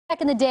Back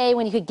in the day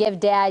when you could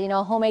give dad,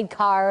 a homemade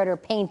card or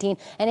painting,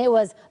 and it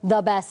was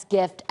the best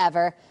gift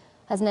ever.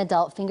 As an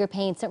adult, finger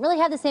paints don't really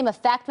have the same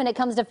effect when it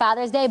comes to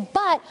Father's Day,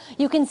 but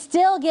you can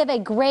still give a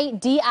great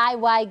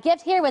DIY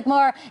gift. Here with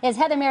more is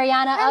Heather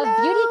Mariana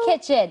of Beauty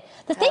Kitchen.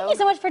 So thank you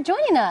so much for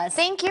joining us.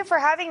 Thank you for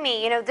having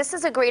me. This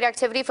is a great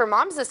activity for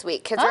moms this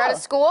week. Kids are out of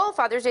school.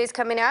 Father's Day is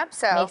coming up,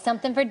 so make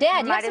something for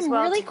dad. You have some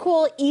really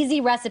cool,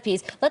 easy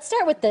recipes. Let's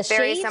start with the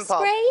shave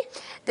spray.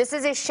 This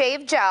is a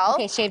shave gel.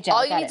 Okay, shave gel.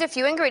 All you need is a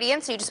few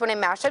ingredients. So you just want to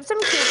mash up some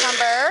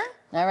cucumber.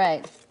 All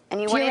right.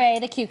 And you puree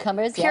the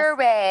cucumbers.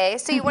 Puree.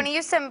 Yes. So you want to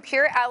use some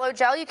pure aloe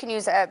gel. You can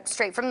use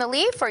straight from the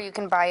leaf, or you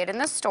can buy it in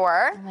the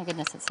store. Oh my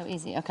goodness, it's so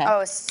easy. Okay. Oh,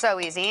 it's so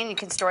easy, and you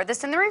can store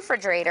this in the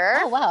refrigerator.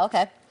 Oh wow.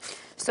 Okay.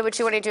 So what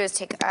you want to do is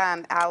take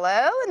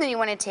aloe, and then you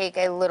want to take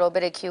a little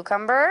bit of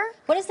cucumber.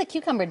 What does the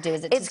cucumber do?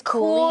 Is it It's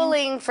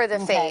cooling for the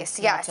face,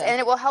 yes. Gotcha. And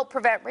it will help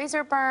prevent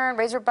razor burn,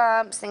 razor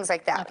bumps, things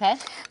like that. Okay.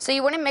 So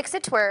you want to mix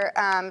it to where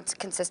it's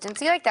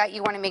consistency like that.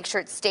 You want to make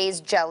sure it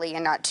stays jelly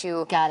and not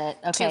too,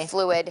 too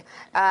fluid.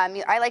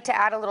 I like to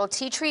add a little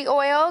tea tree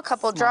oil, a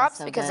couple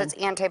drops, because it's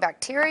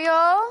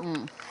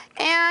antibacterial.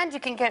 And you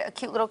can get a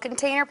cute little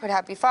container, put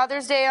Happy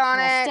Father's Day on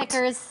it.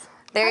 Stickers.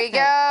 There you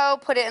go.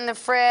 Put it in the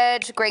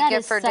fridge. Great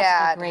gift for Dad. That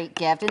is such a great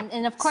gift.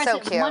 And of course,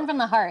 it's one from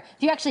the heart.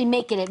 If you actually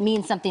make it, it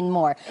means something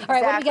more. All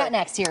right, what do we got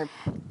next here?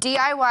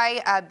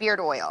 DIY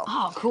beard oil.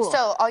 Oh, cool.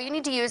 So all you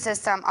need to use is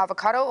some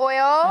avocado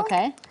oil.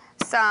 Okay.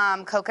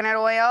 Some coconut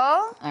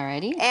oil.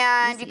 Alrighty.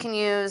 And you can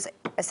use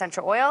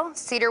essential oil.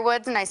 Cedar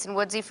wood's nice and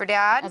woodsy for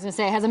Dad. I was going to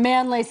say, it has a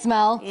manly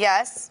smell.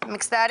 Yes.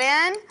 Mix that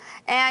in.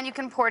 And you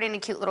can pour it in a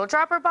cute little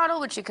dropper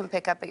bottle, which you can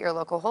pick up at your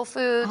local Whole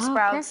Foods,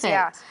 Sprouts. Perfect.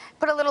 Yeah.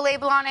 Put a little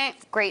label on it.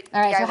 Great.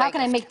 All right, DIY so how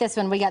can I gift. make this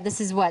one? We got,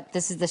 this is what?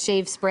 This is the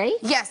shave spray?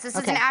 Yes, this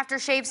is an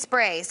aftershave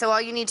spray. So all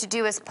you need to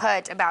do is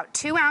put about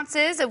 2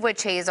 ounces of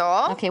witch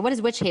hazel. Okay, what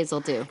does witch hazel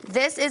do?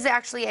 This is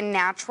actually a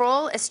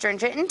natural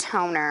astringent and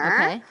toner.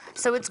 Okay.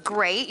 So it's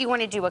great. You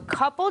want to do a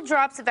couple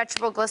drops of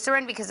vegetable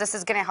glycerin because this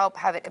is going to help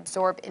have it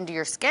absorb into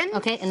your skin.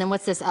 Okay, and then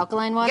what's this,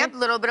 alkaline water? Yep, a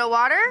little bit of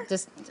water.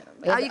 Just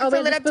you can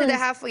fill it up to the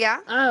half,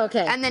 Oh,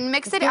 okay. And then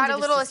mix it, add a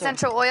little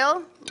essential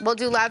oil. We'll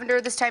do lavender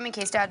this time in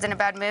case Dad's in a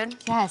bad mood.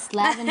 Yes,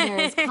 lavender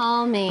is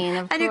calming,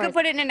 of course. You can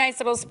put it in a nice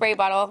little spray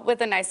bottle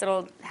with a nice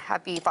little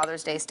Happy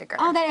Father's Day sticker.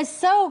 Oh, that is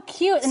so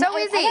cute. So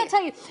easy. I gotta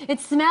tell you, it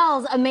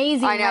smells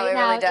amazing right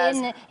now really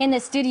does. in the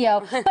studio.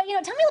 But, tell me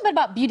a little bit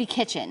about Beauty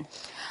Kitchen.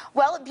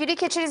 Well, Beauty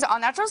Kitchen is all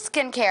natural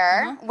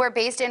skincare. We're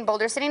based in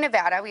Boulder City,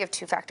 Nevada. We have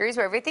 2 factories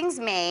where everything's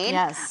made.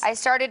 Yes. I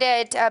started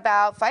it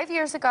about 5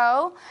 years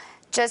ago,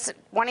 just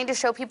wanting to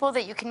show people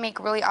that you can make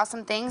really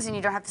awesome things and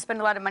you don't have to spend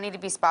a lot of money to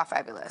be spa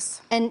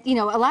fabulous. And,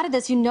 a lot of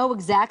this,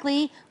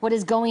 exactly what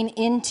is going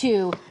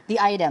into the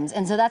items.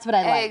 And so that's what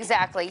I like.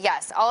 Exactly,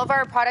 yes. All of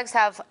our products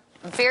have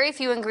very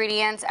few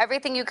ingredients,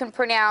 everything you can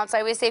pronounce. I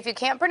always say if you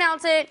can't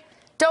pronounce it,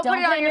 don't put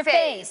it on your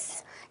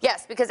face.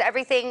 Yes, because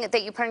everything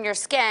that you put on your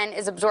skin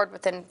is absorbed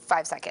within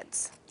 5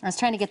 seconds. I was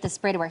trying to get this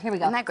spray to work. Here we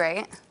go. Isn't that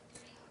great?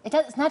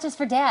 It's not just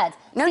for dads.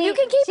 No, you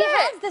can keep it. She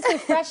has this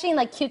refreshing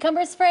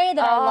cucumber spray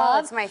that I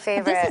love. That's my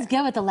favorite. But this is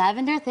good with the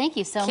lavender. Thank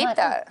you so much. Keep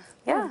that.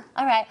 Yeah.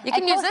 All right. You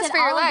can use this for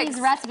your legs.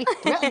 These recipes.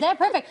 They're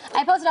perfect.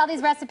 I posted all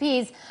these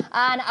recipes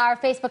on our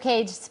Facebook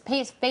page.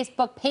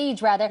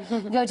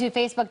 Go to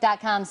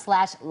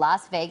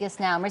facebook.com/Las Vegas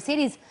Now.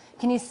 Mercedes,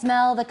 can you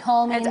smell the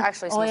calming It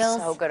actually oils?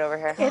 smells so good over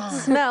here. It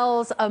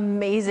smells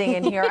amazing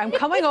in here. I'm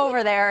coming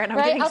over there and I'm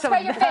getting I'll some.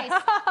 spray your face.